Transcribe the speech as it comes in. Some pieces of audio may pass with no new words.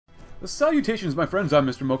Salutations, my friends. I'm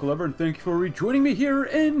Mr. Mochalover, and thank you for rejoining me here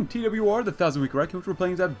in TWR, the 1000-Week Reich, which we're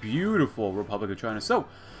playing as a beautiful Republic of China. So,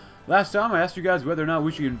 last time I asked you guys whether or not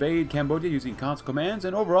we should invade Cambodia using console commands,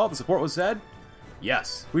 and overall the support was said,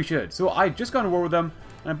 yes, we should. So I just got to war with them,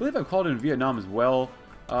 and I believe I've called in Vietnam as well.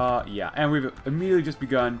 Yeah, and we've immediately just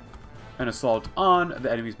begun an assault on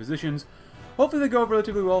the enemy's positions. Hopefully they go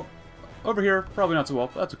relatively well. Over here, probably not so well,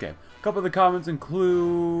 but that's okay. A couple of the comments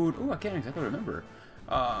include... Oh, I can't exactly remember.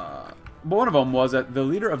 But one of them was that the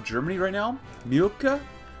leader of Germany right now, Mielke,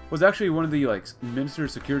 was actually one of the Minister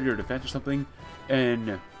of Security or Defense or something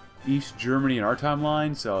in East Germany in our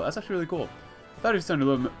timeline, so that's actually really cool. I thought it sounded a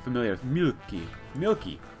little familiar with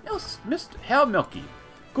Milky. Yes, Herr Milky.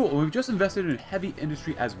 Cool, and we've just invested in heavy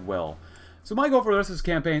industry as well. So my goal for the rest of this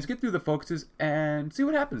campaign is get through the focuses and see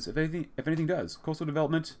what happens, if anything does. Coastal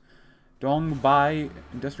development, Dongbai,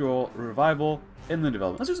 industrial revival, inland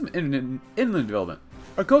development. Let's do some inland development.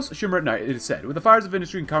 Our coasts shimmer at night, it is said, with the fires of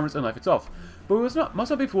industry and commerce and life itself. But we must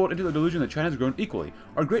not be fooled into the delusion that China has grown equally.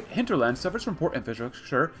 Our great hinterland suffers from poor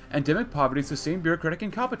infrastructure, endemic poverty, and sustained bureaucratic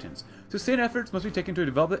incompetence. Sustained efforts must be taken to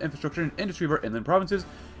develop the infrastructure and industry of our inland provinces,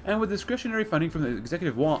 and with discretionary funding from the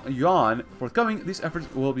executive yuan forthcoming, these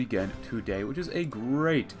efforts will begin today, which is a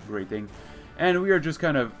great thing. And we are just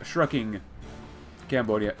kind of shrugging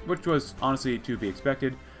Cambodia, which was honestly to be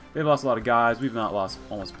expected. They've lost a lot of guys. We've not lost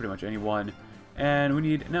almost pretty much anyone. And we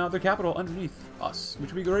need now their capital underneath us,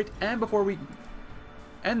 which would be great. And before we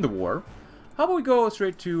end the war, how about we go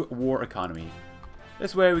straight to war economy?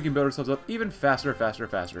 This way we can build ourselves up even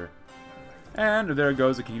faster. And there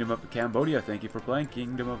goes the Kingdom of Cambodia. Thank you for playing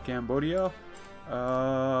Kingdom of Cambodia.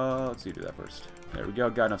 Let's see, do that first. There we go,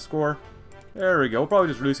 got enough score. There we go. We'll probably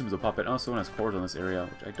just release him as a puppet. Unless someone has cores on this area,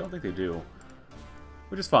 which I don't think they do.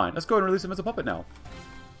 Which is fine. Let's go ahead and release him as a puppet now.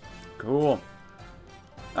 Cool.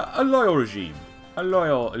 A loyal regime. A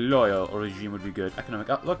loyal regime would be good. Economic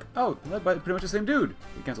outlook. Oh, led by pretty much the same dude.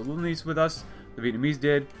 He canceled a little niece with us. The Vietnamese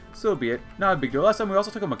did. So be it. Not a big deal. Last time we also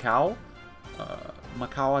took a Macau.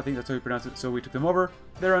 Macau, I think that's how you pronounce it. So we took them over.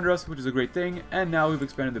 They're under us, which is a great thing. And now we've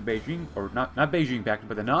expanded the Beijing, or not Beijing Pact,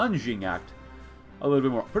 but the Nanjing Act a little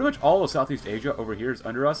bit more. Pretty much all of Southeast Asia over here is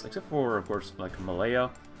under us, except for, of course, like Malaya.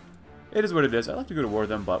 It is what it is. I'd like to go to war with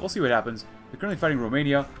them, but we'll see what happens. We're currently fighting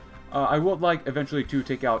Romania. I would like eventually to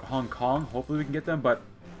take out Hong Kong. Hopefully we can get them, but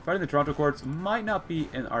fighting the Toronto courts might not be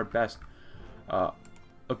in our best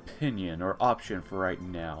opinion or option for right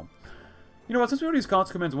now. You know what, since we already used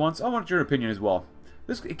console commands once, I want your opinion as well.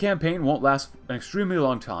 This campaign won't last an extremely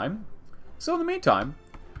long time. So in the meantime,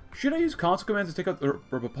 should I use console commands to take out the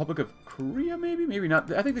Republic of Korea, maybe? Maybe not.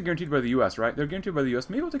 I think they're guaranteed by the US, right? They're guaranteed by the US.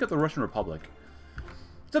 Maybe we'll take out the Russian Republic.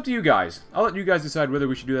 It's up to you guys. I'll let you guys decide whether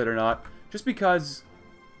we should do that or not. Just because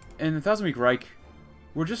in the 1000-Week Reich,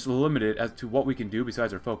 we're just limited as to what we can do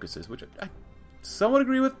besides our focuses, which I somewhat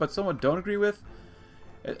agree with, but somewhat don't agree with.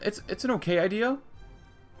 It's an okay idea,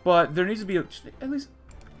 but there needs to be at least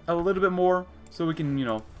a little bit more, so we can, you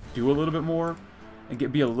know, do a little bit more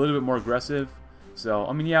and be a little bit more aggressive. So,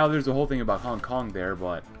 I mean, yeah, there's a whole thing about Hong Kong there,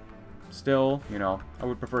 but still, you know, I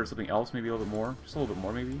would prefer something else, maybe a little bit more, just a little bit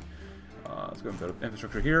more, maybe. Let's go and build up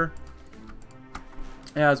infrastructure here,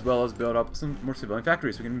 as well as build up some more civilian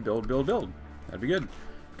factories so we can build. That'd be good.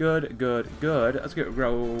 Good. Let's get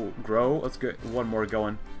grow. Let's get one more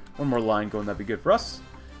going. One more line going. That'd be good for us,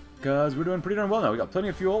 because we're doing pretty darn well now. We got plenty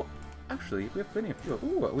of fuel. Actually, we have plenty of fuel.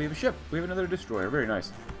 Ooh, we have a ship. We have another destroyer. Very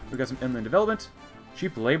nice. We got some inland development.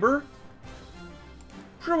 Cheap labor.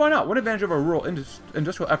 Sure, why not? One advantage of our rural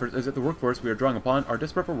industrial efforts is that the workforce we are drawing upon are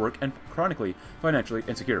desperate for work and chronically financially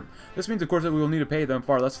insecure. This means, of course, that we will need to pay them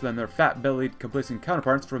far less than their fat-bellied, complacent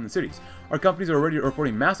counterparts from the cities. Our companies are already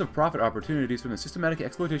reporting massive profit opportunities from the systematic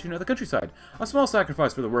exploitation of the countryside. A small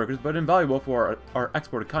sacrifice for the workers, but invaluable for our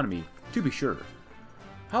export economy, to be sure.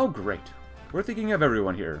 How great. We're thinking of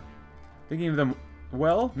everyone here. Thinking of them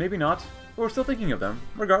well, maybe not, but we're still thinking of them,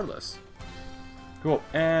 regardless. Cool,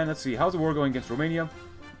 and let's see, how's the war going against Romania?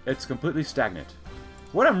 It's completely stagnant.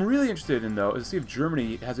 What I'm really interested in, though, is to see if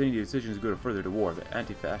Germany has any decisions to go further to war. The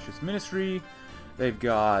anti-fascist ministry. They've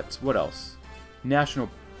got... what else? National...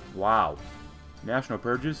 wow. National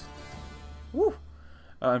purges. Woo!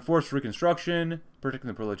 Enforced reconstruction. Protecting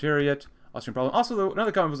the proletariat. Austrian problem. Also, though,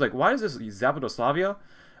 another comment was like, why is this Zapodoslavia?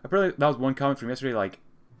 Apparently, that was one comment from yesterday, like...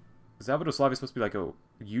 Zapodoslavia is supposed to be like a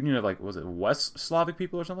union of, like, was it West Slavic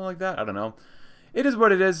people or something like that? I don't know. It is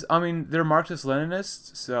what it is. I mean, they're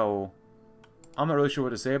Marxist-Leninists, so I'm not really sure what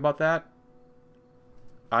to say about that.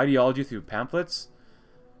 Ideology through pamphlets.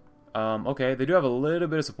 Okay, they do have a little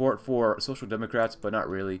bit of support for Social Democrats, but not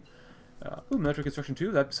really. Ooh, military construction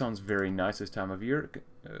 2. That sounds very nice this time of year.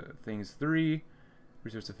 Things 3.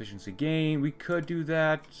 Resource efficiency gain. We could do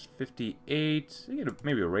that. 58. We get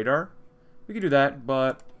maybe a radar. We could do that,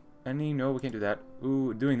 but... no, we can't do that.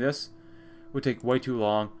 Ooh, doing this would take way too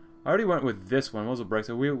long. I already went with this one, muzzle break,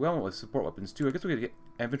 so we went with support weapons too. I guess we could get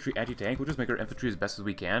infantry anti-tank. We'll just make our infantry as best as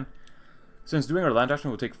we can. Since doing our land action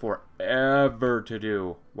will take forever to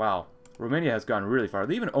do. Wow. Romania has gone really far.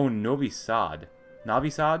 They even own Novi Sad. Novi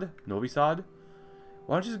Sad?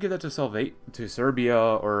 Why don't you just give that to Serbia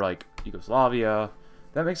or like Yugoslavia?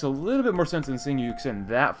 That makes a little bit more sense than seeing you extend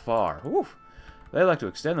that far. Oof. They like to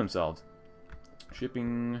extend themselves.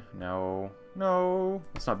 Shipping, no. No,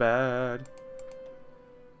 that's not bad.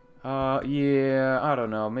 Yeah, I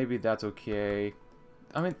don't know. Maybe that's okay.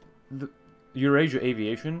 I mean, the Eurasia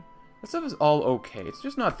Aviation, that stuff is all okay. It's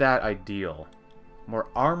just not that ideal. More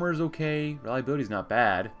armor is okay. Reliability is not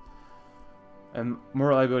bad. And more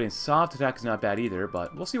reliability and soft attack is not bad either,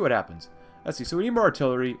 but we'll see what happens. Let's see. So we need more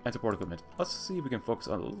artillery and support equipment. Let's see if we can focus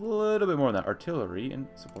on a little bit more on that. Artillery and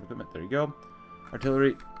support equipment. There you go.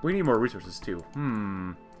 Artillery. We need more resources too.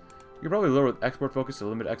 We could probably lower export focus to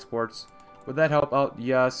limit exports. Would that help out?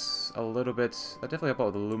 Yes, a little bit. That definitely help out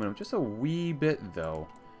with aluminum. Just a wee bit though.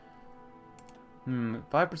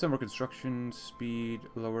 5% more construction speed.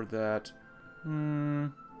 Lower that. I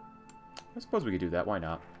suppose we could do that. Why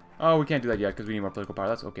not? Oh, we can't do that yet because we need more political power.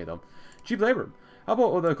 That's okay, though. Cheap labor. How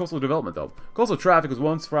about the coastal development, though? Coastal traffic was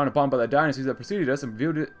once frowned upon by the dynasties that preceded us and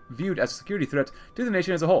viewed as a security threat to the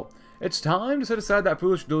nation as a whole. It's time to set aside that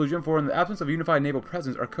foolish delusion, for in the absence of a unified naval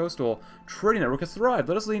presence, our coastal trading network has thrived.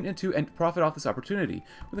 Let us lean into and profit off this opportunity.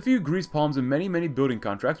 With a few grease palms and many, many building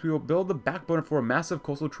contracts, we will build the backbone for a massive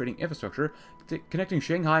coastal trading infrastructure, connecting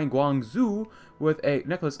Shanghai and Guangzhou with a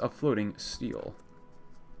necklace of floating steel.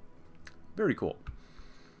 Very cool.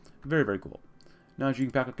 Very, very cool. Now you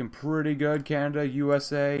can pack looking pretty good. Canada,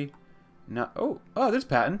 USA. Now, oh, there's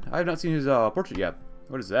Patton. I have not seen his portrait yet.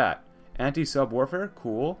 What is that? Anti-sub warfare.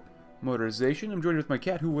 Cool. Motorization. I'm joined with my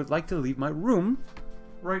cat, who would like to leave my room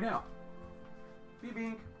right now.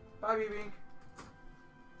 Beep-bink. Bye, beep-bink.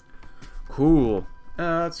 Cool.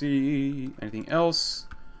 Let's see. Anything else?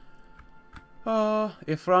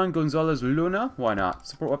 Efran Gonzalez Luna. Why not?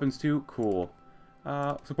 Support weapons 2. Cool.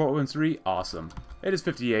 Support weapons 3. Awesome. It is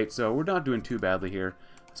 58, so we're not doing too badly here.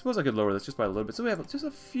 I suppose I could lower this just by a little bit, so we have just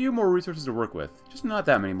a few more resources to work with. Just not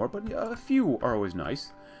that many more, but a few are always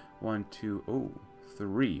nice. 1, 2,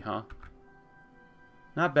 3, huh?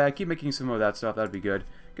 Not bad. Keep making some more of that stuff. That'd be good.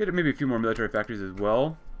 Get maybe a few more military factories as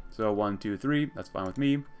well. So 1, 2, 3. That's fine with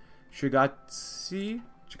me. Shigatse?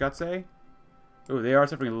 Oh, they are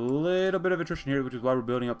suffering a little bit of attrition here, which is why we're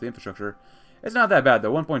building up the infrastructure. It's not that bad,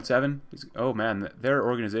 though. 1.7. Oh, man. Their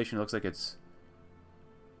organization looks like it's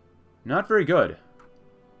not very good.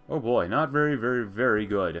 Oh, boy. Not very, very, very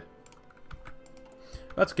good.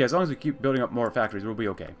 That's okay. As long as we keep building up more factories, we'll be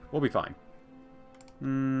okay. We'll be fine.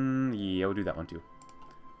 Yeah, we'll do that one, too.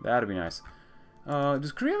 That'd be nice.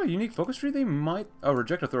 Does Korea have a unique focus tree? They might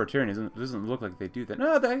reject authoritarianism. It doesn't look like they do that.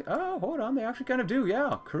 No, they... Oh, hold on. They actually kind of do.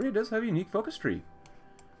 Yeah, Korea does have a unique focus tree.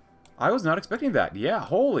 I was not expecting that. Yeah,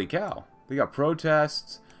 holy cow. They got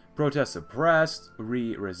protests. Protests suppressed.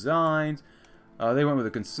 Resigned. They went with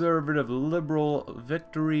a conservative, liberal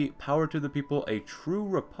victory. Power to the people. A true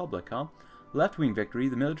republic, huh? Left-wing victory.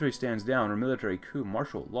 The military stands down. Or military coup.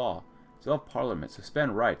 Martial law. Self-parliament.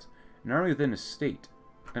 Suspend rights. An army within a state.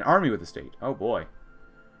 An army with a state. Oh, boy.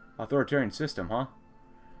 Authoritarian system, huh?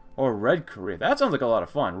 Or Red Korea. That sounds like a lot of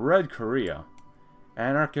fun. Red Korea.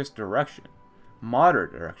 Anarchist direction.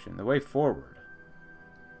 Moderate direction. The way forward.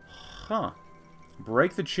 Huh.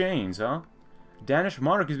 Break the chains, huh? Danish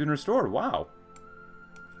monarchy has been restored. Wow.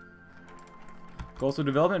 Coastal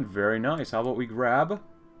development. Very nice. How about we grab...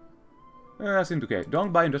 that seems okay.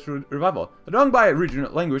 Dongbei industrial revival. The Dongbei region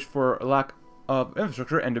languished for lack of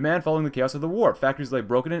infrastructure and demand following the chaos of the war. Factories lay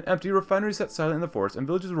broken and empty, refineries sat silent in the forest, and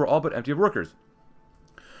villages were all but empty of workers.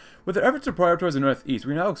 With their efforts to prioritize the northeast,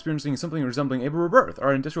 we are now experiencing something resembling a rebirth.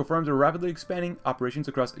 Our industrial firms are rapidly expanding operations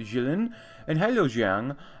across Jilin and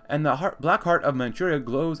Heilongjiang, and the black heart of Manchuria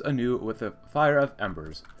glows anew with the fire of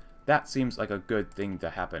embers. That seems like a good thing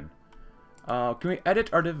to happen. Can we edit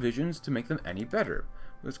our divisions to make them any better?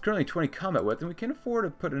 There's currently 20 combat width, and we can afford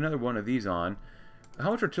to put another one of these on.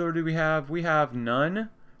 How much artillery do we have? We have none.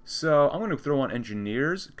 So I'm going to throw on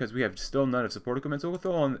engineers, because we have still none of support equipment, so we'll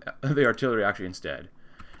throw on the artillery actually instead.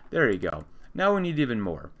 There you go. Now we need even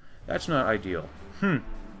more. That's not ideal.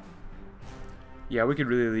 Yeah, we could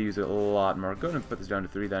really use a lot more. Go ahead and put this down to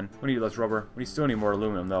 3 then. We need less rubber. We still need more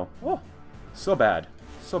aluminum though. Oh, so bad.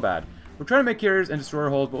 So bad. We're trying to make carriers and destroyer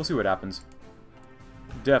hulls, but we'll see what happens.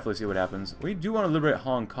 Definitely see what happens. We do want to liberate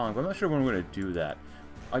Hong Kong, but I'm not sure when we're going to do that.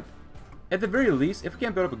 At the very least, if we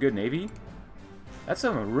can't build up a good navy, that's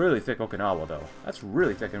some really thick Okinawa, though. That's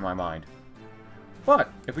really thick in my mind. But,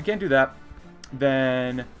 if we can't do that,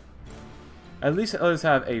 then at least let us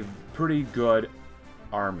have a pretty good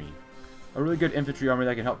army. A really good infantry army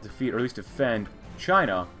that can help defeat, or at least defend,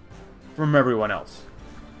 China from everyone else.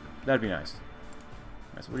 That'd be nice.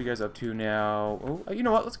 Alright, so what are you guys up to now? Oh, you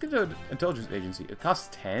know what? Let's get to an intelligence agency. It costs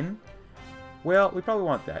 10? Well, we probably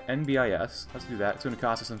want that. NBIS. Let's do that. It's going to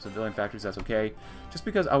cost us some civilian factories. That's okay. Just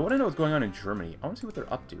because I want to know what's going on in Germany. I want to see what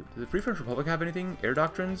they're up to. Does the Free French Republic have anything? Air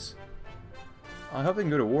doctrines? I hope they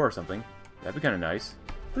can go to war or something. That'd be kind of nice.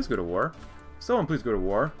 Please go to war. Someone please go to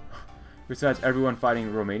war. Besides everyone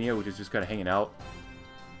fighting Romania, which is just kind of hanging out.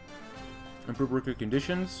 Improve worker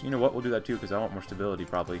conditions. You know what? We'll do that too because I want more stability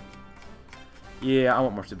probably. Yeah, I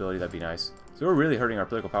want more stability. That'd be nice. So we're really hurting our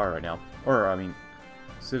political power right now. Or, I mean,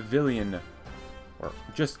 civilian... or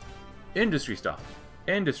just industry stuff.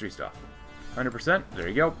 Industry stuff. 100%. There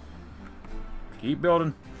you go. Keep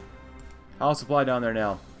building. How's supply down there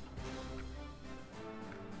now?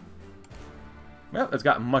 Well, it's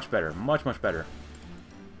gotten much better. Much, much better.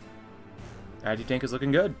 Anti-tank is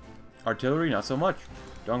looking good. Artillery, not so much.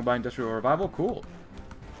 Dongbei Industrial Revival, cool.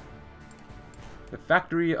 The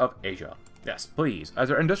Factory of Asia. Yes, please. As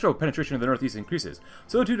our industrial penetration of the Northeast increases,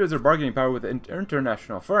 so too does our bargaining power with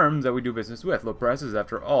international firms that we do business with. Low prices,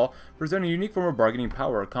 after all, present a unique form of bargaining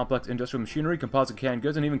power. Complex industrial machinery, composite canned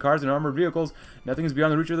goods, and even cars and armored vehicles. Nothing is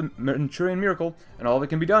beyond the reach of the Manchurian miracle, and all of it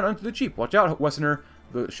can be done unto the cheap. Watch out, Westerner.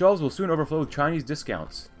 The shelves will soon overflow with Chinese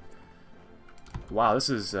discounts. Wow, this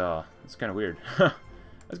is kind of weird.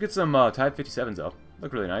 Let's get some Type 57s, though.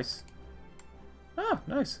 Look really nice. Ah,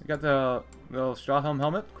 nice. You got the little Stahlhelm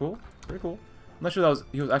helmet. Cool. Very cool. I'm not sure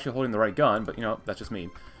he was actually holding the right gun, but, you know, that's just me.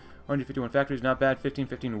 151 factories, not bad.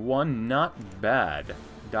 1551, not bad.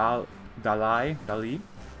 Dali.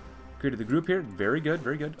 Created the group here. Very good,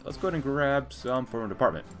 very good. Let's go ahead and grab some for our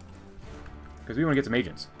department. Because we want to get some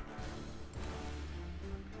agents.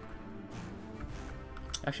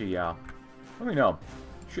 Actually, yeah. Let me know.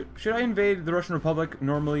 Should I invade the Russian Republic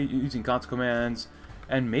normally using console commands,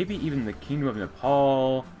 and maybe even the Kingdom of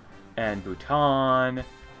Nepal, and Bhutan,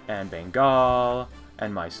 and Bengal,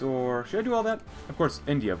 and Mysore? Should I do all that? Of course,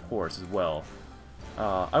 India, of course, as well.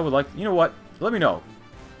 I would like... You know what? Let me know.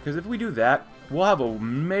 Because if we do that, we'll have a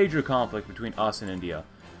major conflict between us and India.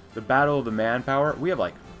 The battle of the manpower. We have,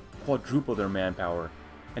 like, quadruple their manpower,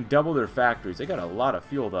 and double their factories. They got a lot of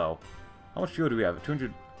fuel, though. How much fuel do we have?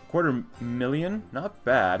 225,000? Not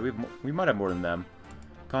bad. We might have more than them.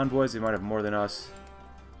 Convoys, they might have more than us.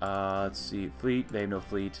 Let's see. Fleet, they have no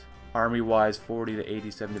fleet. Army-wise, 40 to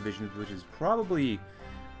 87 divisions, which is probably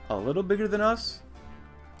a little bigger than us.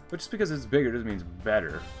 But just because it's bigger doesn't mean it's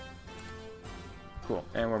better. Cool.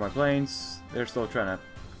 And where are my planes? They're still trying to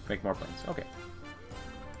make more planes. Okay.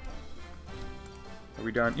 Are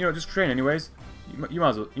we done? You know, just train anyways. You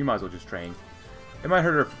might as well just train. It might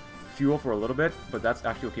hurt our fuel for a little bit, but that's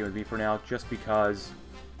actually okay with me for now, just because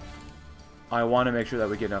I want to make sure that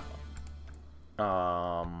we get enough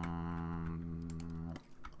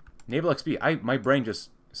naval XP. My brain just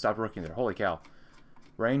stopped working there. Holy cow.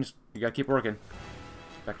 Range, you gotta keep working.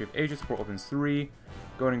 Factory of Asia, support opens 3.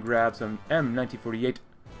 Go ahead and grab some M1948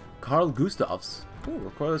 Carl Gustavs.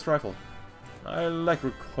 Ooh, recoilless rifle. I like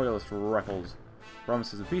recoilless rifles.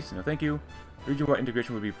 Promises of peace, no thank you. Region-wide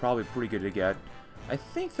integration would be probably pretty good to get. I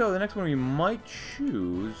think, though, the next one we might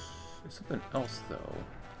choose is something else, though.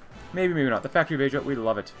 Maybe, maybe not. The Factory of Asia, we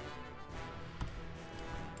love it.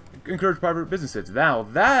 Encourage private businesses. Now,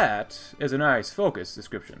 that is a nice focus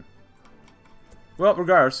description. Well,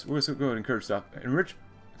 regardless, we're just going to encourage stuff. Enrich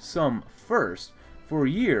some first. For a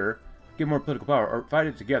year, get more political power, or fight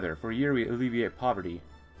it together. For a year, we alleviate poverty.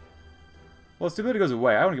 Well, stability goes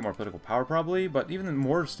away. I want to get more political power, probably, but even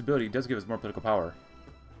more stability does give us more political power.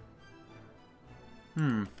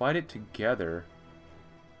 Fight it together.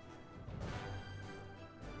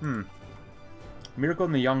 Miracle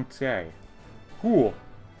in the Yangtze. Cool.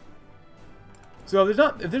 So if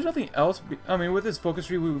there's nothing else, I mean, with this focus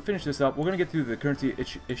tree, we will finish this up. We're gonna get through the currency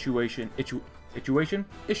situation.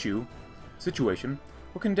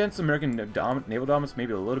 We'll condense American naval dominance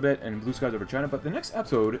maybe a little bit, and blue skies over China. But the next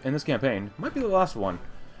episode in this campaign might be the last one,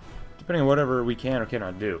 depending on whatever we can or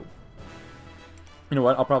cannot do. You know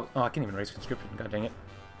what? I'll probably... Oh, I can't even raise conscription. God dang it.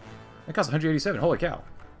 It costs 187. Holy cow.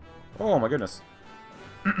 Oh, my goodness.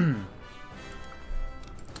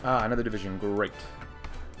 Another division. Great.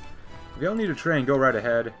 If y'all need to train, go right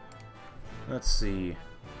ahead. Let's see.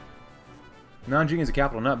 Nanjing is the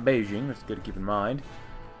capital, not Beijing. That's good to keep in mind.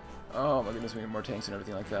 Oh, my goodness. We need more tanks and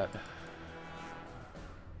everything like that.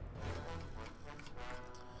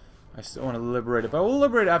 I still want to liberate it, but we'll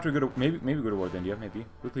liberate it after maybe go to war with India, maybe.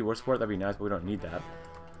 Weekly war support, that'd be nice, but we don't need that.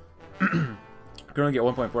 We can only get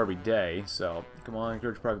 1.4 every day, so come on,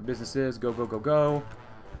 encourage private businesses, go, go, go, go.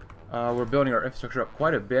 We're building our infrastructure up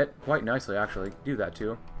quite a bit, quite nicely actually. Do that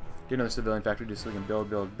too. Get another civilian factory just so we can build,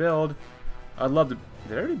 build, build. I'd love to...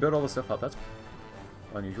 Did I already build all this stuff up? That's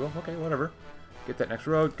unusual. Okay, whatever. Get that next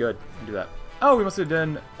road. Good. Do that. Oh, we must have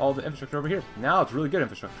done all the infrastructure over here. Now it's really good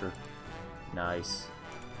infrastructure. Nice.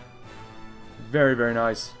 Very, very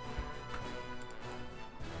nice.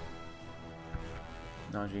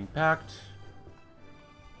 Nanjing Pact.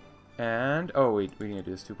 And... Oh, wait. We need to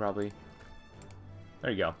do this too, probably.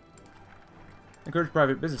 There you go. Encourage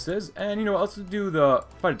private businesses, and you know what, let's do the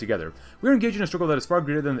fight it together. We are engaged in a struggle that is far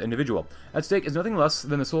greater than the individual. At stake is nothing less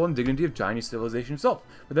than the soul and dignity of Chinese civilization itself.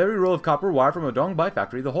 With every roll of copper wire from a Dongbai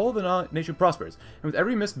factory, the whole of the nation prospers, and with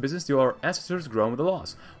every missed business deal, our ancestors groan with the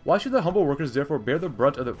loss. Why should the humble workers therefore bear the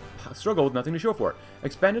brunt of the struggle with nothing to show for it?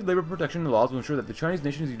 Expanded labor protection laws will ensure that the Chinese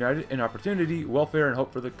nation is united in opportunity, welfare, and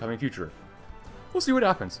hope for the coming future. We'll see what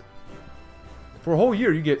happens. For a whole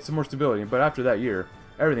year, you get some more stability, but after that year,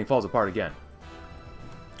 everything falls apart again.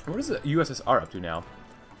 What is the USSR up to now?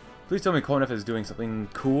 Please tell me Konef is doing something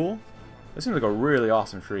cool. This seems like a really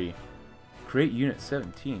awesome tree. Create Unit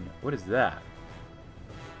 17. What is that?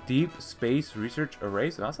 Deep Space Research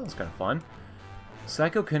Arrays? Oh, that sounds kind of fun.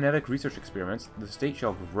 Psychokinetic Research Experiments. The state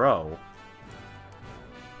shall grow.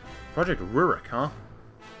 Project Rurik, huh?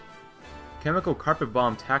 Chemical Carpet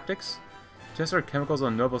Bomb Tactics. Test our chemicals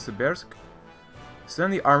on Novosibirsk.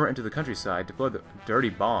 Send the armor into the countryside. Deploy the dirty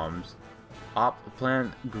bombs. Op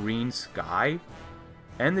Plan Green Sky,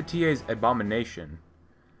 and the TA's Abomination.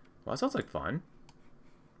 Well, that sounds like fun.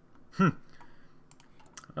 Oh,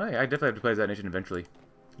 yeah, I definitely have to play as that nation eventually.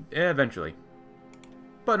 Eventually.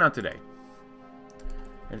 But not today.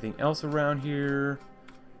 Anything else around here?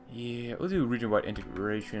 Yeah, we'll do region-wide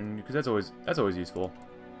integration, because that's always useful.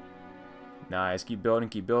 Nice, keep building,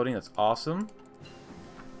 that's awesome.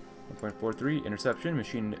 1.43, interception,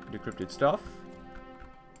 machine decrypted stuff.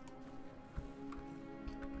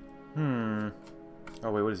 Oh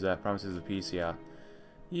wait, what is that? Promises of peace, yeah.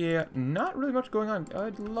 Yeah, not really much going on.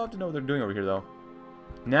 I'd love to know what they're doing over here, though.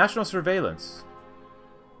 National surveillance.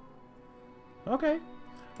 Okay.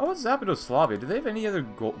 Oh, what's Zappadoslavia? Do they have any other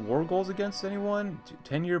war goals against anyone?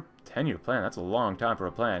 10-year plan. That's a long time for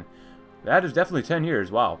a plan. That is definitely 10 years.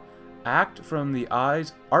 Wow. Art from the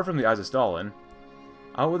eyes of Stalin.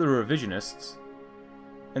 Out with the revisionists.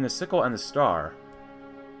 And the sickle and the star.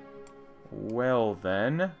 Well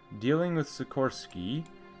then, dealing with Sikorsky,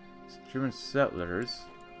 German settlers.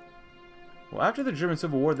 Well, after the German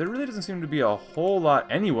Civil War, there really doesn't seem to be a whole lot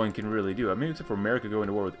anyone can really do. I mean, except for America going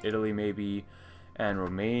to war with Italy, maybe, and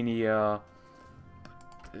Romania.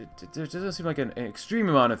 There doesn't seem like an extreme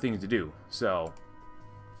amount of things to do. So,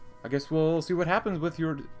 I guess we'll see what happens with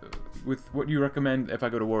what you recommend if I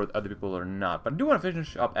go to war with other people or not. But I do want to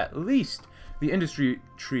finish up at least the industry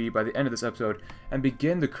tree by the end of this episode and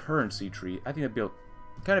begin the currency tree. I think that'd be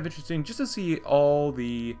kind of interesting just to see all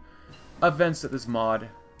the events that this mod,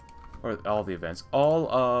 or all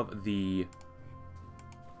of the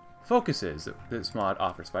focuses that this mod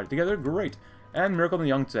offers. Fight it together, great. And Miracle in the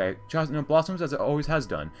Yangtze blossoms as it always has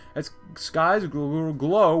done. Its skies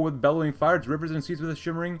glow with bellowing fire, its rivers and seas with a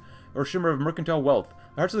shimmer of mercantile wealth.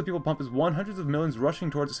 The hearts of the people pump as one, hundreds of millions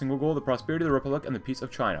rushing towards a single goal, the prosperity of the Republic and the peace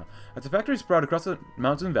of China. As the factories sprout across the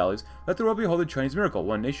mountains and valleys, let the world behold the Chinese miracle.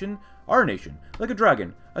 One nation, our nation, like a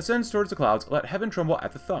dragon, ascends towards the clouds. Let heaven tremble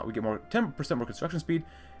at the thought. We get 10% more construction speed,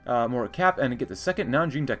 more cap, and get the second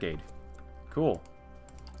Nanjing decade. Cool.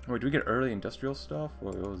 Wait, do we get early industrial stuff?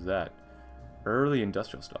 What was that? Early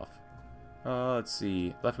industrial stuff. Let's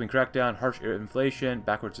see. Left-wing crackdown, harsh inflation,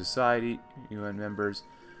 backward society, UN members,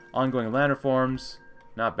 ongoing land reforms.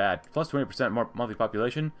 Not bad. Plus 20% more monthly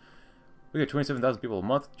population. We get 27,000 people a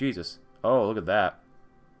month. Jesus. Oh, look at that.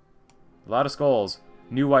 A lot of skulls.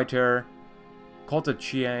 New White Terror. Cult of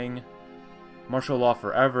Chiang. Martial law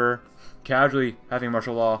forever. Casually having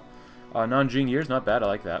martial law. Nanjing years. Not bad. I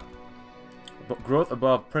like that. But growth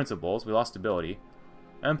above principles. We lost stability.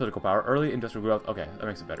 And political power. Early industrial growth. Okay, that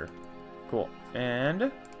makes it better. Cool.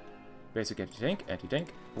 And basic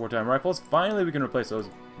anti-tank. Wartime rifles. Finally, we can replace those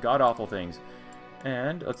god-awful things.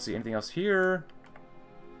 And let's see, anything else here?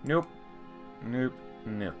 Nope. Nope.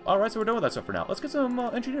 Nope. Alright, so we're done with that stuff for now. Let's get some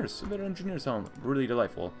engineers. Some better engineers home. Really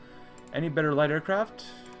delightful. Any better light aircraft?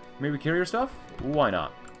 Maybe carrier stuff? Why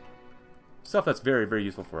not? Stuff that's very, very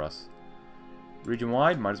useful for us.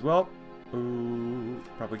 Region-wide, might as well. Ooh,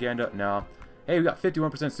 propaganda, no. Hey, we got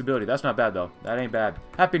 51% stability. That's not bad, though. That ain't bad.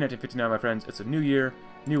 Happy 1959, my friends. It's a new year,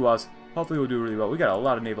 new us. Hopefully we'll do really well. We got a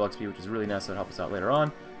lot of naval XP, which is really nice. That'll help us out later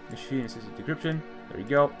on. Machine-assisted decryption. There you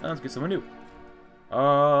go. Now let's get someone new.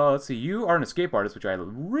 Let's see. You are an escape artist, which I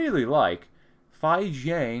really like. Fai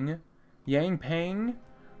Jiang. Yang Peng.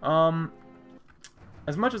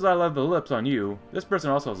 As much as I love the lips on you, this person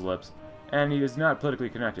also has lips. And he is not politically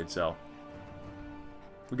connected, so...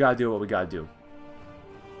 we gotta do what we gotta do.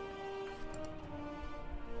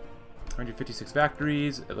 156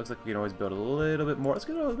 factories. It looks like we can always build a little bit more. Let's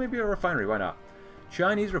get maybe a refinery. Why not?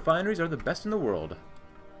 Chinese refineries are the best in the world.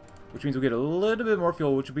 Which means we'll get a little bit more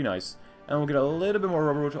fuel, which would be nice. And we'll get a little bit more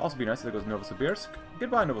rubber, which will also be nice. There goes Novosibirsk.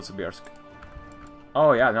 Goodbye, Novosibirsk.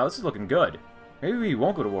 Oh, yeah. Now this is looking good. Maybe we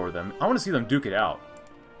won't go to war with them. I want to see them duke it out.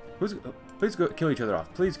 Please go kill each other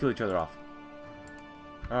off. Please kill each other off.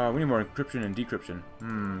 We need more encryption and decryption.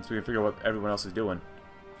 So we can figure out what everyone else is doing.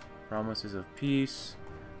 Promises of peace.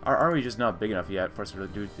 Our army is just not big enough yet for us to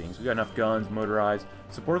really do things. We got enough guns, motorized.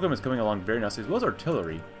 Support equipment is coming along very nicely, as well as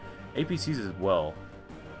artillery. APCs as well.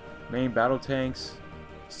 Main battle tanks.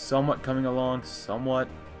 Somewhat coming along, somewhat.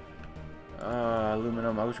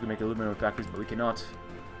 Aluminum. I wish we could make aluminum factories, but we cannot.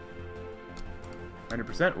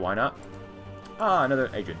 100%, why not? Ah, another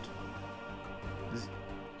agent.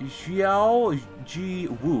 Xiao Ji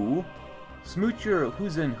Wu. Smoocher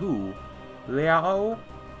Huzen Hu. Liao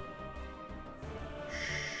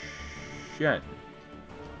Shen.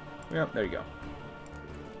 Yep, there you go.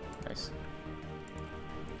 Nice.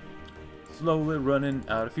 Slowly running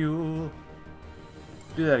out of fuel.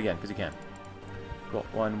 Do that again, because you can. Cool.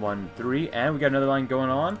 113. And we got another line going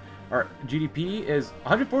on. Our GDP is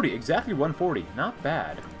 140. Exactly 140. Not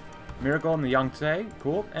bad. Miracle in the Yangtze.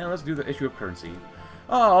 Cool. And let's do the issue of currency.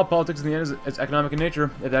 All politics in the end is economic in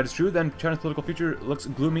nature. If that is true, then China's political future looks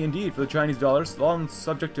gloomy indeed, for the Chinese dollar, long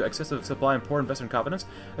subject to excessive supply and poor investor confidence,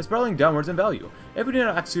 is spiraling downwards in value. If we do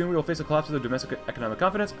not act soon, we will face a collapse of the domestic economic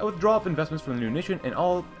confidence, a withdrawal of investments from the new nation, and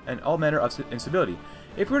all manner of instability.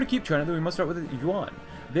 If we are to keep China, then we must start with the yuan.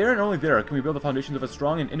 There and only there can we build the foundations of a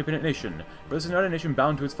strong and independent nation. For this is not a nation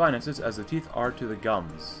bound to its finances, as the teeth are to the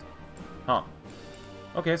gums. Huh.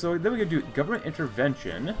 Okay, so then we can do government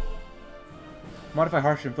intervention. Modify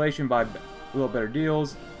harsh inflation by a little better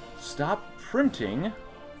deals. Stop printing.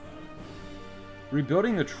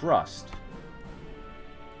 Rebuilding the trust.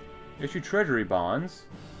 Issue treasury bonds.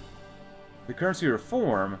 The currency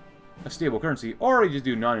reform. A stable currency. Or you just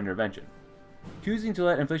do non-intervention. Choosing to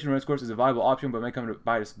let inflation run its course is a viable option, but may come to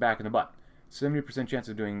bite us back in the butt. 70% chance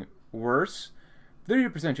of doing worse.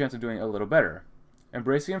 30% chance of doing a little better.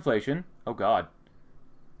 Embracing inflation. Oh god.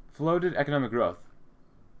 Floated economic growth.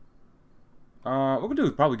 We're going to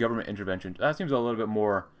do probably government intervention. That seems a little bit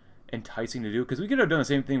more enticing to do, because we could have done the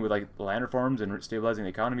same thing with like land reforms and stabilizing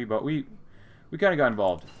the economy, but we kind of got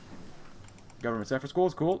involved. Government set for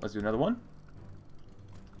schools, cool. Let's do another one.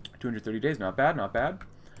 230 days, not bad, not bad.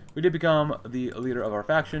 We did become the leader of our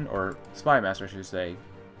faction, or spy master, I should say,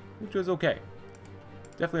 which was okay.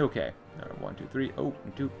 Definitely okay. 1, 2, 3. Oh,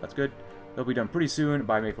 and 2. That's good. They'll be done pretty soon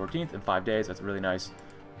by May 14th in 5 days. That's really nice.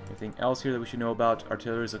 Anything else here that we should know about?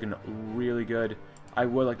 Artillery is looking really good. I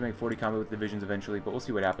would like to make 40 combat with divisions eventually, but we'll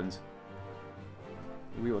see what happens.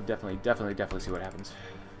 We will definitely see what happens.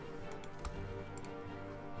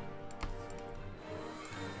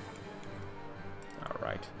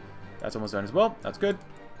 Alright. That's almost done as well. That's good.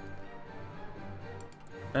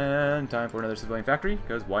 And time for another civilian factory,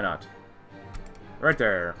 because why not? Right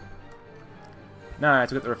there.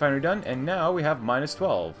 Nice, we got the refinery done, and now we have minus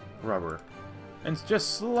 12 rubber. And it's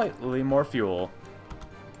just slightly more fuel.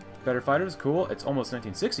 Better fighters, cool. It's almost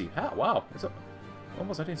 1960. Ah, wow, it's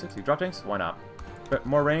almost 1960. Drop tanks, why not? But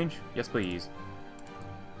more range, yes please.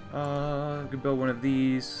 We could build one of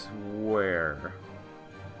these. Where?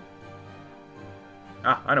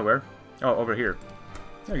 Ah, I know where. Oh, over here.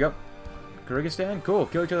 There you go. Kyrgyzstan, cool.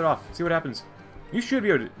 Kill each other off. See what happens. You should be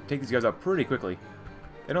able to take these guys out pretty quickly.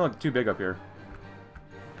 They don't look too big up here.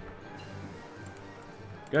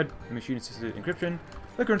 Good. Machine-assisted encryption.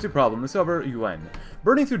 The currency problem, the silver yuan.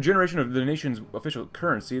 Burning through generation of the nation's official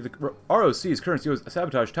currency, the ROC's currency was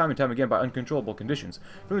sabotaged time and time again by uncontrollable conditions.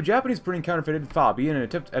 From the Japanese printing counterfeited fabi in an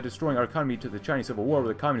attempt at destroying our economy to the Chinese Civil War,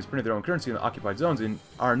 where the communists printed their own currency in the occupied zones and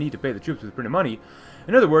our need to pay the troops with printed money.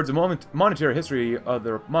 In other words, the monetary history of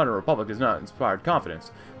the modern republic does not inspire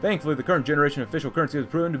confidence. Thankfully, the current generation of official currency has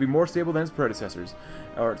proven to be more stable than its predecessors,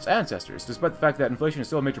 or its ancestors, despite the fact that inflation is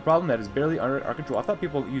still a major problem that is barely under our control. I thought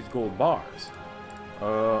people used gold bars.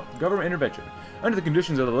 Government intervention. Under the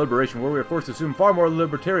conditions of the Liberation War, we are forced to assume far more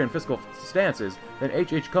libertarian fiscal stances than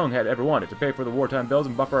H.H. Kung had ever wanted. To pay for the wartime bills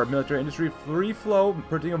and buffer our military industry, free flow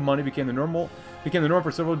printing of money became the norm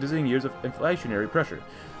for several dizzying years of inflationary pressure.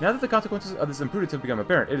 Now that the consequences of this imprudence have become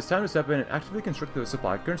apparent, it is time to step in and actively constrict the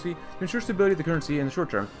supply of currency to ensure stability of the currency in the short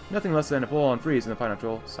term. Nothing less than a full-on freeze in the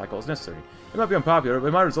financial cycle is necessary. It might be unpopular, but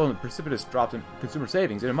it might result in precipitous drops in consumer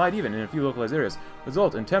savings, and it might even, in a few localized areas,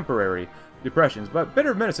 result in temporary depressions. But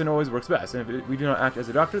bitter medicine always works best, and if we do not act as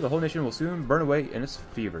a doctor, the whole nation will soon burn away in its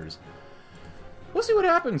fevers. We'll see what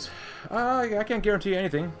happens. I can't guarantee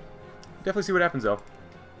anything. Definitely see what happens, though.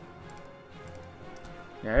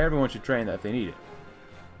 Now, everyone should train that if they need it.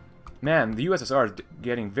 Man, the USSR is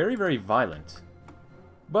getting very, very violent.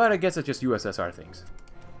 But I guess it's just USSR things.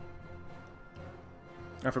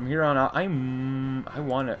 Now, from here on out,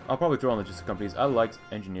 I'll probably throw on logistic companies. I like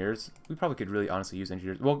engineers. We probably could really honestly use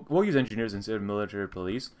engineers. We'll use engineers instead of military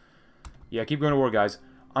police. Yeah, keep going to war, guys.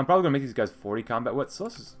 I'm probably going to make these guys 40 combat wits, so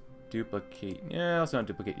let's just duplicate. Yeah, let's not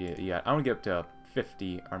duplicate yet. I want to get up to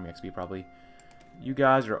 50 Army XP, probably. You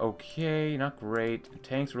guys are okay, not great.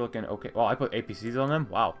 Tanks are looking okay. Well, I put APCs on them?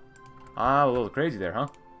 Wow. A little crazy there, huh?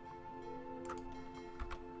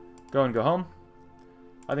 Go and go home.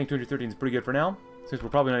 I think 213 is pretty good for now, since we're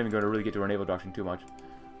probably not even going to really get to our naval doctrine too much.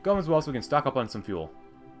 Go as well so we can stock up on some fuel.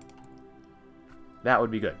 That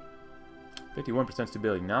would be good. 51%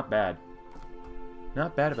 stability, not bad.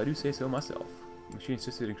 Not bad if I do say so myself.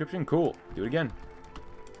 Machine-assisted encryption, cool. Do it again.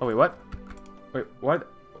 Oh, wait, what? Wait,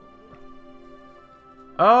 what?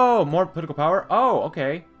 Oh, more political power? Oh,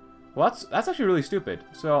 okay. Well, that's actually really stupid.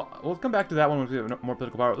 So, we'll come back to that one when we have more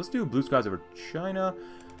political power. Let's do blue skies over China.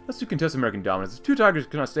 Let's do contest American dominance. Two tigers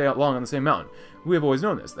cannot stay out long on the same mountain. We have always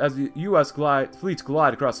known this. As the U.S. fleets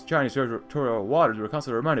glide across Chinese territorial waters, we're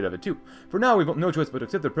constantly reminded of it, too. For now, we've no choice but to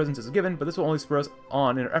accept their presence as a given, but this will only spur us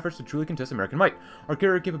on in our efforts to truly contest American might. Our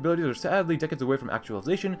carrier capabilities are sadly decades away from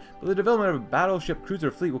actualization, but the development of a battleship cruiser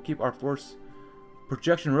fleet will keep our force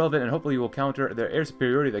projection relevant and hopefully will counter the air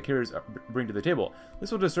superiority that carriers bring to the table. This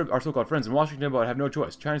will disturb our so-called friends in Washington, but I have no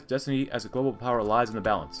choice. China's destiny as a global power lies in the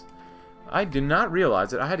balance. I did not realize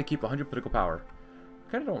that I had to keep 100 political power.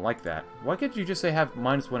 I kind of don't like that. Why can't you just say have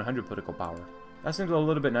minus 100 political power? That seems a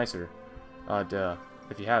little bit nicer.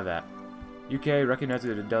 If you have that. UK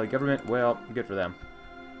recognizes the Delhi government. Well, good for them.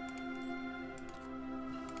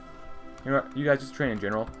 You know what? You guys just train in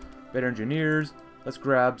general. Better engineers. Let's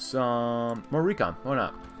grab some more recon. Why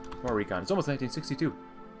not? More recon. It's almost 1962.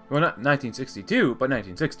 Well, not 1962, but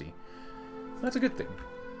 1960. That's a good thing.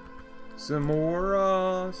 Some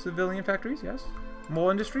more civilian factories, yes.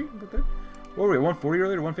 More industry, good. What were we, 140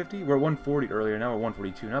 earlier to 150? We're at 140 earlier, now we're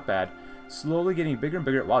 142, not bad. Slowly getting bigger and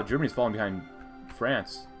bigger. Wow, Germany's falling behind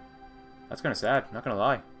France. That's kind of sad, not gonna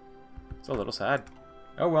lie. It's a little sad.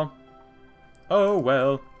 Oh well. Oh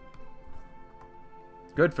well.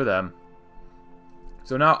 Good for them.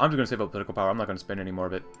 So now I'm just gonna save up political power. I'm not gonna spend any more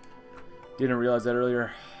of it. Didn't realize that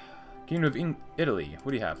earlier. Kingdom of Italy.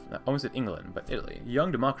 What do you have? I almost said England, but Italy.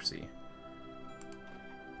 Young democracy.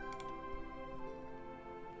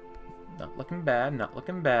 Not looking bad, not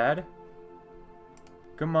looking bad.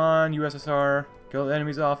 Come on, USSR. Kill the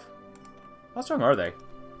enemies off. How strong are they?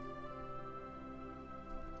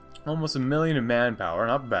 Almost 1 million in manpower,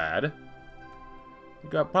 not bad. You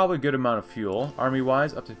got probably a good amount of fuel.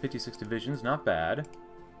 Army-wise, up to 56 divisions, not bad.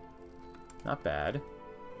 Not bad.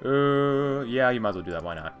 Yeah, you might as well do that,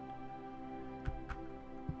 why not?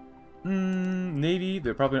 Navy,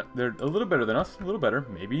 they're a little better than us. A little better,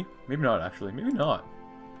 maybe. Maybe not, actually. Maybe not.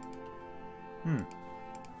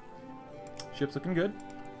 Ship's looking good.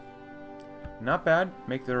 Not bad.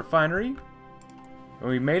 Make the refinery. And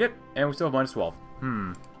we made it, and we still have minus 12.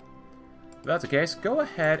 If that's the case, go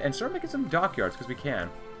ahead and start making some dockyards, because we can.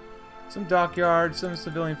 Some dockyards, some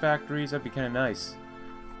civilian factories, that'd be kind of nice.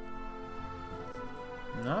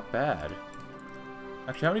 Not bad.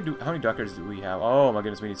 Actually, how many dockyards do we have? Oh my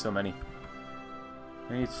goodness, we need so many.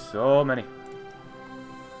 We need so many.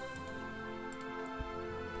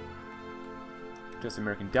 Just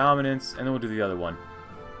American dominance, and then we'll do the other one.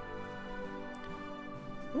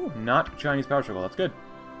 Ooh, not Chinese power struggle, that's good.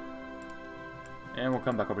 And we'll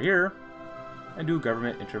come back over here and do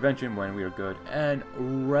government intervention when we are good and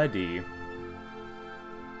ready.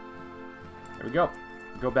 There we go.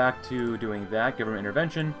 Go back to doing that, government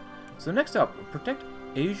intervention. So next up, protect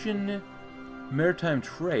Asian maritime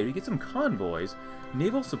trade. We get some convoys.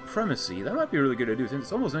 Naval supremacy. That might be a really good idea since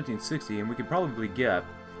it's almost 1960 and we could probably get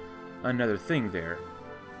another thing there.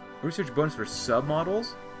 Research bonus for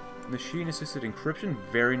submodels. Machine-assisted encryption.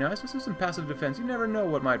 Very nice. Let's do some passive defense. You never know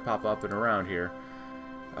what might pop up and around here.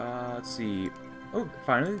 Let's see. Oh,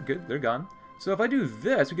 finally, good, they're gone. So if I do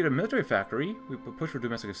this, we get a military factory. We push for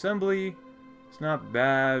domestic assembly. It's not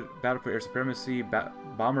bad. Battle for air supremacy,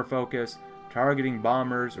 bomber focus, targeting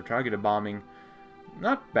bombers, or targeted bombing.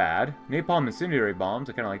 Not bad. Napalm incendiary bombs,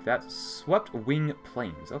 I kind of like that. Swept wing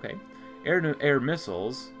planes, okay. Air-to-air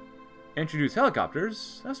missiles. Introduce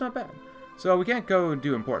helicopters, that's not bad. So we can't go and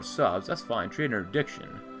do import subs, that's fine. Trade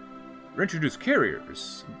interdiction. Introduce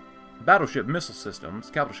carriers. Battleship missile systems,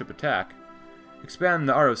 capital ship attack. Expand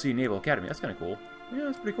the ROC Naval Academy, that's kind of cool. Yeah,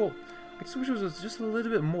 that's pretty cool. I just wish it was just a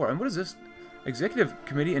little bit more. And what is this? Executive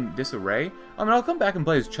Committee in disarray? I mean, I'll come back and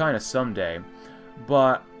play as China someday.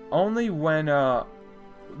 But only when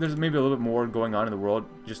there's maybe a little bit more going on in the world,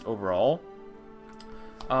 just overall.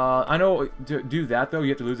 I know to do that, though, you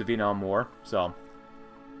have to lose the Vietnam War, so...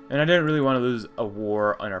 And I didn't really want to lose a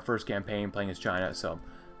war on our first campaign playing as China, so...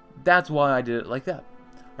 That's why I did it like that.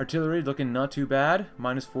 Artillery looking not too bad.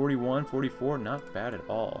 Minus 41, 44, not bad at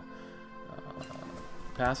all.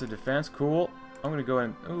 Passive defense, cool. I'm going to go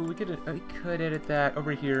and... Oh, we could edit that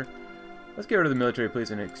over here. Let's get rid of the military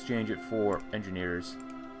police and exchange it for engineers.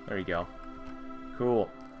 There you go. Cool.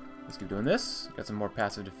 Let's keep doing this. Got some more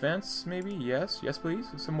passive defense, maybe? Yes. Yes, please.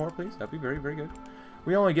 Some more, please. That'd be very, very good.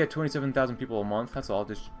 We only get 27,000 people a month. That's all.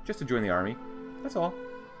 Just to join the army. That's all.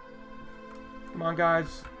 Come on,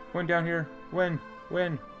 guys. Win down here. Win.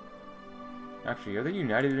 Win. Actually, are they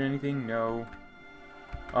united in anything? No.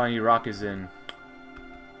 Oh, and Iraq is in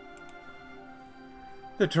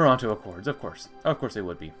the Toronto Accords. Of course. Of course they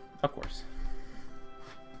would be. Of course.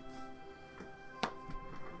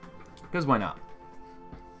 Because why not?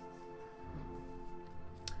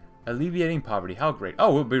 Alleviating poverty. How great.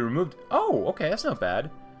 Oh, will be removed. Oh, okay, that's not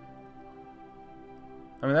bad.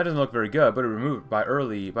 I mean, that doesn't look very good, but it removed by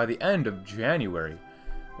the end of January,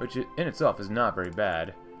 which in itself is not very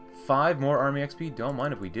bad. 5 more army XP. Don't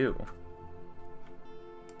mind if we do.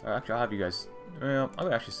 Actually, I'll have you guys... Well, I'm going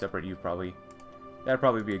to actually separate you, probably. That'd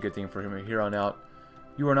probably be a good thing for him here on out.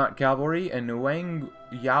 You are not cavalry, and Wang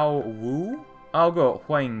Yao Wu? I'll go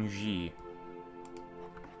Huang Ji.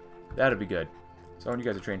 That'd be good. So I want you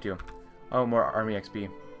guys to train too. Oh, more army XP.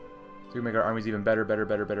 So we can make our armies even better,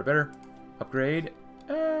 better. Upgrade.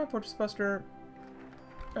 Fortress Buster.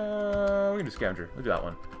 We can do Scavenger. We'll do that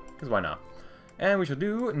one. Because why not? And we shall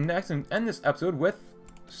do next and end this episode with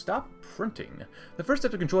Stop Printing. The first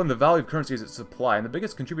step to controlling the value of currency is its supply, and the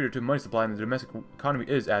biggest contributor to money supply in the domestic economy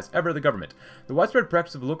is, as ever, the government. The widespread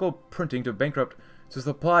practice of local printing to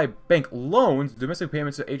supply bank loans, domestic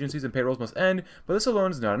payments to agencies and payrolls must end, but this alone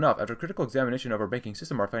is not enough. After critical examination of our banking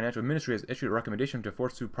system, our financial ministry has issued a recommendation to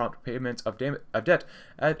force prompt payments of debt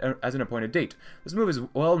as an appointed date. This move is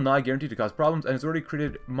well nigh guaranteed to cause problems, and has already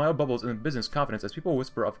created mild bubbles in business confidence as people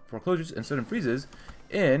whisper of foreclosures and sudden freezes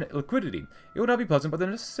in liquidity. It will not be pleasant, but the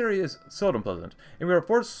necessary is seldom pleasant, and we are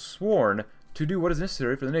forsworn to do what is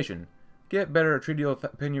necessary for the nation. Get better trade deal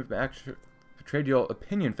opinion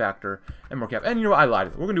factor and more cap. And you know what? I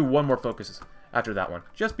lied. We're going to do one more focus after that one.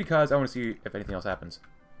 Just because I want to see if anything else happens.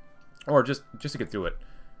 Or just to get through it.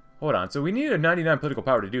 Hold on. So we needed a 99 political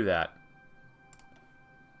power to do that.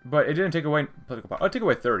 But it didn't take away political power. Oh, it took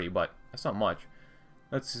away 30, but that's not much.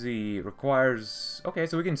 Let's see. Requires... Okay,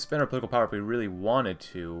 so we can spend our political power if we really wanted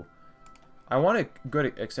to. I want to go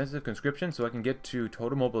to extensive conscription so I can get to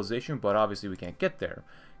total mobilization, but obviously we can't get there.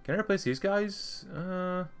 Can I replace these guys?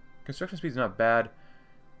 Construction speed is not bad.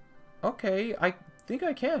 Okay, I think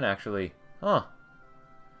I can, actually. Huh.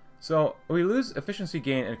 So, we lose efficiency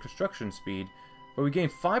gain and construction speed, but we gain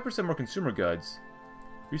 5% more consumer goods,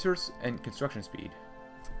 resource, and construction speed.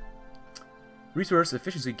 Resource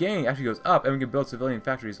efficiency gain actually goes up, and we can build civilian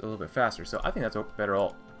factories a little bit faster. So, I think that's a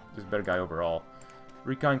better guy overall.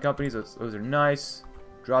 Recon companies, those are nice.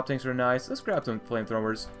 Drop tanks are nice. Let's grab some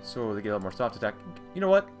flamethrowers so they get a little more soft attack. You know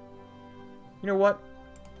what? You know what?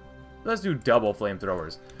 Let's do double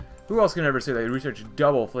flamethrowers. Who else can ever say they research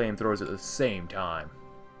double flamethrowers at the same time?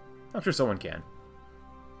 I'm sure someone can.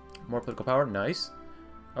 More political power, nice.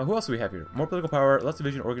 Who else do we have here? More political power, less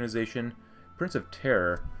division organization, Prince of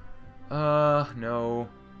Terror. No.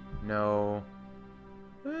 No.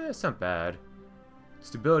 It's not bad.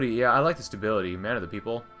 Stability, yeah, I like the stability. Man of the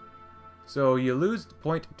people. So you lose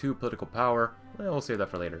 0.2 political power. Well, we'll save that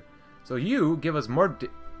for later. So you give us more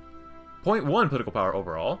 0.1 political power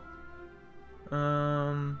overall.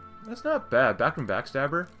 That's not bad. Back from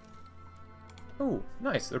Backstabber. Oh,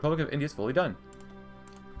 nice. The Republic of India is fully done.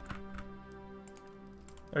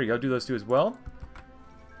 There you go. Do those two as well.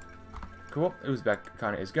 Cool. Uzbek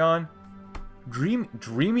kind of is gone.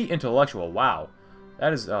 Dreamy Intellectual. Wow.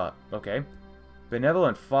 That is, okay.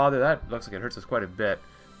 Benevolent Father. That looks like it hurts us quite a bit.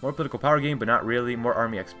 More political power gain, but not really. More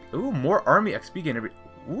army XP. Ooh, more army XP gain every...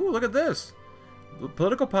 Ooh, look at this.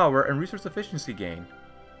 Political power and resource efficiency gain.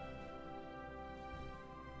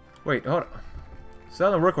 Wait, hold on.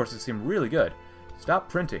 Selling workhorses seem really good. Stop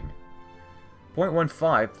printing.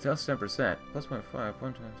 0.15 plus 10%. Plus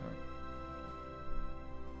 0.5.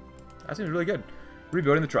 That seems really good.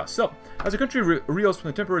 Rebuilding the trust. So, as the country reels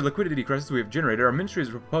from the temporary liquidity crisis we have generated, our ministry has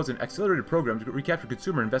proposed an accelerated program to recapture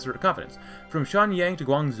consumer investor confidence. From Shenyang to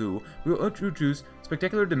Guangzhou, we will introduce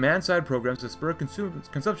spectacular demand-side programs to spur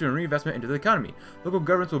consumption and reinvestment into the economy. Local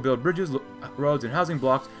governments will build bridges, roads, and housing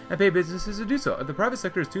blocks, and pay businesses to do so. If the private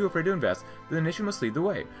sector is too afraid to invest, then the nation must lead the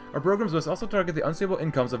way. Our programs must also target the unstable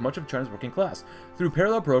incomes of much of China's working class. Through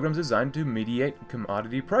parallel programs designed to mediate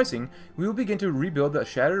commodity pricing, we will begin to rebuild the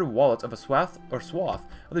shattered wallets of a swath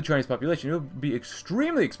of the Chinese population. It will be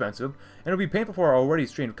extremely expensive, and it will be painful for our already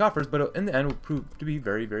strained coffers, but in the end will prove to be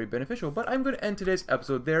very, very beneficial. But I'm going to end today's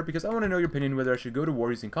episode there because I want to know your opinion whether I should go to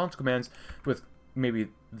war using console commands with maybe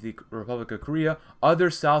the Republic of Korea,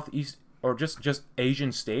 other Southeast, or just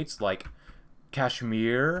Asian states like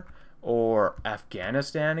Kashmir or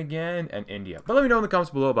Afghanistan again, and India. But let me know in the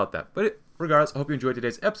comments below about that. But regardless, I hope you enjoyed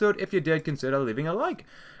today's episode. If you did, consider leaving a like.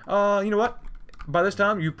 You know what? By this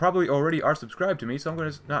time, you probably already are subscribed to me, so I'm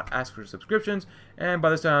going to not ask for subscriptions. And by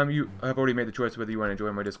this time, you have already made the choice whether you want to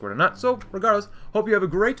join my Discord or not. So, regardless, hope you have a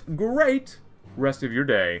great, great rest of your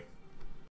day.